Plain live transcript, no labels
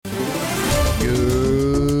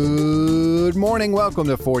morning. Welcome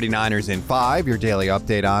to 49ers in 5, your daily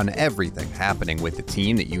update on everything happening with the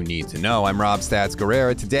team that you need to know. I'm Rob Stats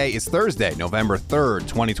Guerrera. Today is Thursday, November 3rd,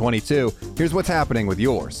 2022. Here's what's happening with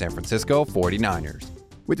your San Francisco 49ers.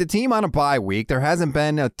 With the team on a bye week, there hasn't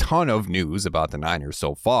been a ton of news about the Niners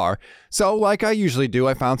so far. So, like I usually do,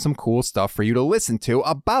 I found some cool stuff for you to listen to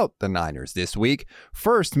about the Niners this week.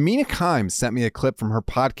 First, Mina Kimes sent me a clip from her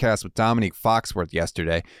podcast with Dominique Foxworth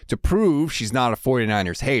yesterday to prove she's not a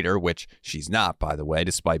 49ers hater, which she's not, by the way,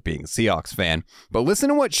 despite being a Seahawks fan. But listen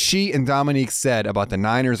to what she and Dominique said about the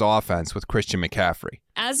Niners offense with Christian McCaffrey.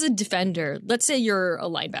 As a defender, let's say you're a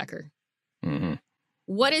linebacker. Mm-hmm.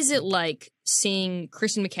 What is it like seeing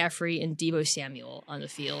Christian McCaffrey and Deebo Samuel on the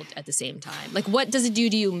field at the same time? Like, what does it do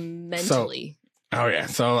to you mentally?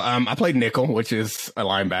 So I played nickel, which is a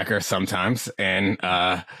linebacker sometimes. And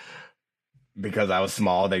because I was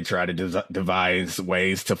small, they tried to devise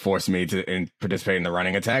ways to force me to participate in the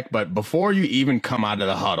running attack. But before you even come out of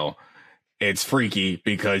the huddle, it's freaky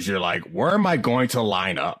because you're like, where am I going to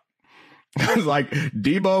line up? Like,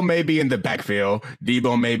 Deebo may be in the backfield.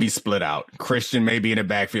 Deebo may be split out. Christian may be in the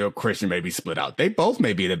backfield. Christian may be split out. They both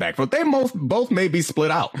may be in the backfield. They both may be split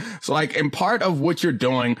out. So, like, in part of what you're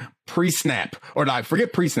doing pre-snap, or like,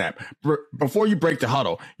 forget pre-snap, before you break the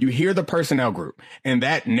huddle, you hear the personnel group, and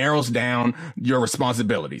that narrows down your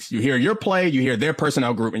responsibilities. You hear your play, you hear their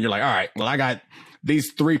personnel group, and you're like, all right, well, I got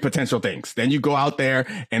these three potential things. Then you go out there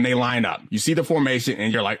and they line up. You see the formation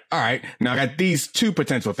and you're like, all right, now I got these two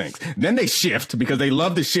potential things. Then they shift because they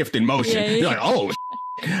love to shift in motion. Yeah. You're like, oh,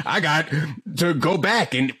 I got to go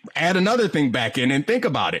back and add another thing back in and think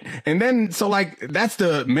about it. And then, so like, that's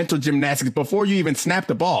the mental gymnastics before you even snap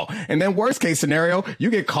the ball. And then worst case scenario,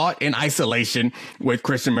 you get caught in isolation with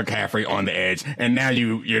Christian McCaffrey on the edge. And now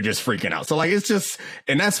you're just freaking out. So like, it's just,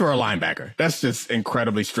 and that's for a linebacker. That's just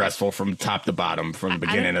incredibly stressful from top to bottom, from the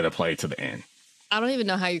beginning of the play to the end. I don't even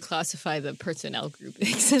know how you classify the personnel group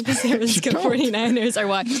except the San Francisco 49ers are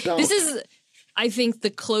why. This is, I think, the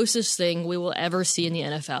closest thing we will ever see in the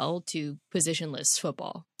NFL to positionless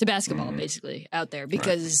football, to basketball, basically, out there,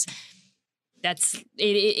 because that's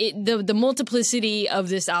the multiplicity of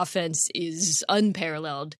this offense is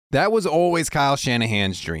unparalleled. That was always Kyle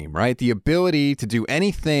Shanahan's dream, right? The ability to do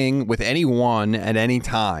anything with anyone at any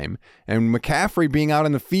time. And McCaffrey being out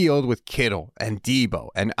in the field with Kittle and Deebo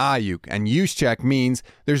and Ayuk and Juszczyk means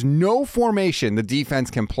there's no formation the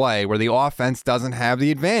defense can play where the offense doesn't have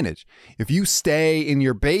the advantage. If you stay in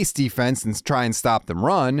your base defense and try and stop them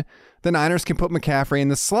run, the Niners can put McCaffrey in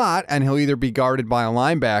the slot and he'll either be guarded by a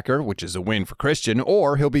linebacker, which is a win for Christian,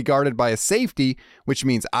 or he'll be guarded by a safety, which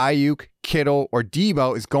means Ayuk, Kittle, or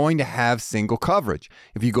Deebo is going to have single coverage.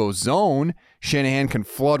 If you go zone, Shanahan can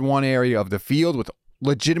flood one area of the field with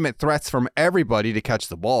legitimate threats from everybody to catch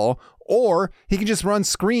the ball, or he can just run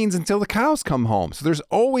screens until the cows come home. So there's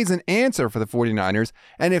always an answer for the 49ers,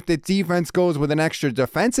 and if the defense goes with an extra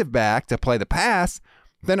defensive back to play the pass,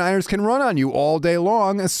 the Niners can run on you all day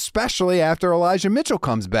long, especially after Elijah Mitchell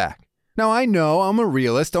comes back. Now, I know I'm a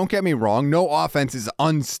realist. Don't get me wrong. No offense is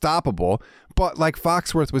unstoppable. But like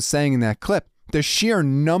Foxworth was saying in that clip, the sheer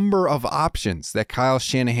number of options that Kyle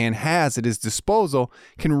Shanahan has at his disposal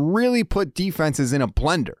can really put defenses in a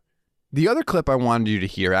blender. The other clip I wanted you to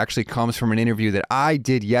hear actually comes from an interview that I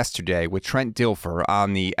did yesterday with Trent Dilfer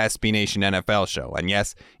on the SB Nation NFL show. And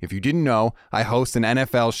yes, if you didn't know, I host an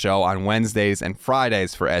NFL show on Wednesdays and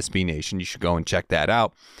Fridays for SB Nation. You should go and check that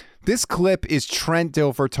out. This clip is Trent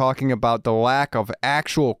Dilfer talking about the lack of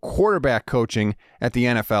actual quarterback coaching at the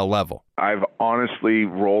NFL level. I've honestly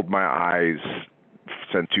rolled my eyes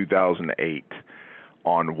since 2008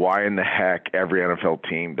 on why in the heck every NFL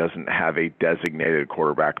team doesn't have a designated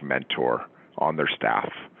quarterback mentor on their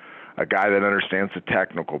staff. A guy that understands the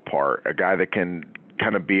technical part, a guy that can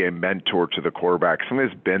kind of be a mentor to the quarterback. Somebody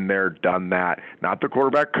that's been there, done that. Not the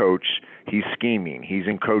quarterback coach. He's scheming. He's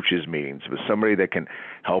in coaches' meetings. But somebody that can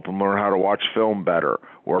help them learn how to watch film better,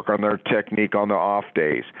 work on their technique on the off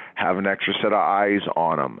days, have an extra set of eyes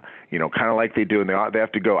on them. You know, kind of like they do. They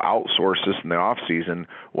have to go outsource this in the off season.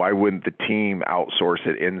 Why wouldn't the team outsource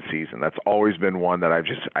it in season? That's always been one that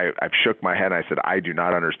I've shook my head and I said, I do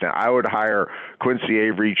not understand. I would hire Quincy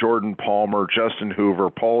Avery, Jordan Palmer, Justin Hoover,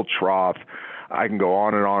 Paul Troth. I can go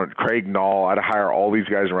on and on. Craig Nall. I'd hire all these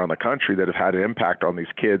guys around the country that have had an impact on these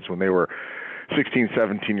kids when they were 16,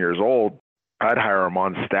 17 years old. I'd hire them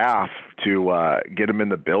on staff to get them in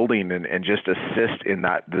the building and just assist in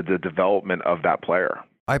that the development of that player.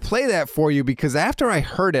 I play that for you because after I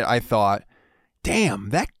heard it, I thought,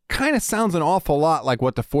 damn, that kind of sounds an awful lot like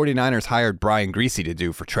what the 49ers hired Brian Griese to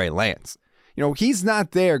do for Trey Lance. You know, he's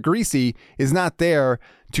not there. Griese is not there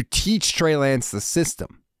to teach Trey Lance the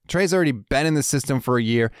system. Trey's already been in the system for a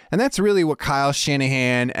year, and that's really what Kyle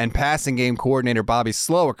Shanahan and passing game coordinator Bobby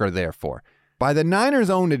Slowick are there for. By the Niners'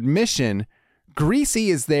 own admission, Greasy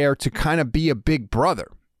is there to kind of be a big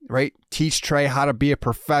brother, right? Teach Trey how to be a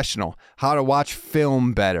professional, how to watch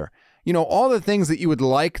film better. You know, all the things that you would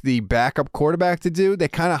like the backup quarterback to do, they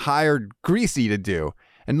kind of hired Greasy to do.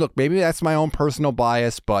 And look, maybe that's my own personal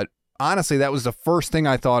bias, but honestly, that was the first thing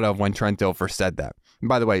I thought of when Trent Dilfer said that. And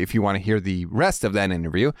by the way, if you want to hear the rest of that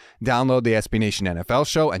interview, download the SB Nation NFL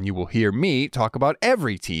show and you will hear me talk about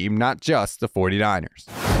every team, not just the 49ers.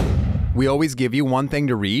 We always give you one thing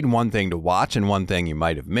to read, one thing to watch, and one thing you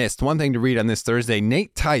might have missed. One thing to read on this Thursday,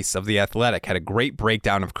 Nate Tice of The Athletic had a great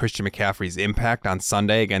breakdown of Christian McCaffrey's impact on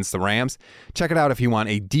Sunday against the Rams. Check it out if you want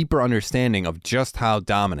a deeper understanding of just how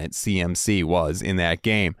dominant CMC was in that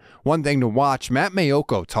game. One thing to watch, Matt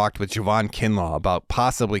Maiocco talked with Javon Kinlaw about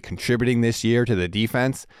possibly contributing this year to the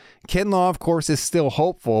defense. Kinlaw, of course, is still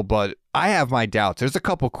hopeful, but I have my doubts. There's a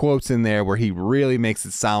couple quotes in there where he really makes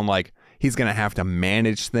it sound like he's going to have to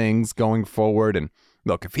manage things going forward. And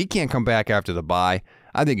look, if he can't come back after the bye,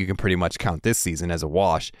 I think you can pretty much count this season as a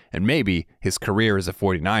wash, and maybe his career as a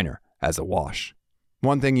 49er as a wash.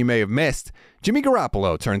 One thing you may have missed, Jimmy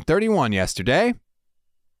Garoppolo turned 31 yesterday.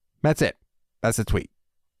 That's it. That's the tweet.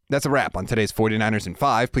 That's a wrap on today's 49ers in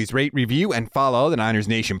 5. Please rate, review, and follow the Niners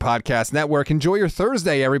Nation Podcast Network. Enjoy your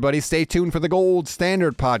Thursday, everybody. Stay tuned for the Gold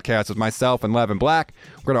Standard Podcast with myself and Levin Black.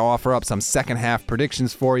 We're going to offer up some second half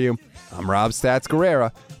predictions for you. I'm Rob Stats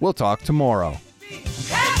Guerrera. We'll talk tomorrow.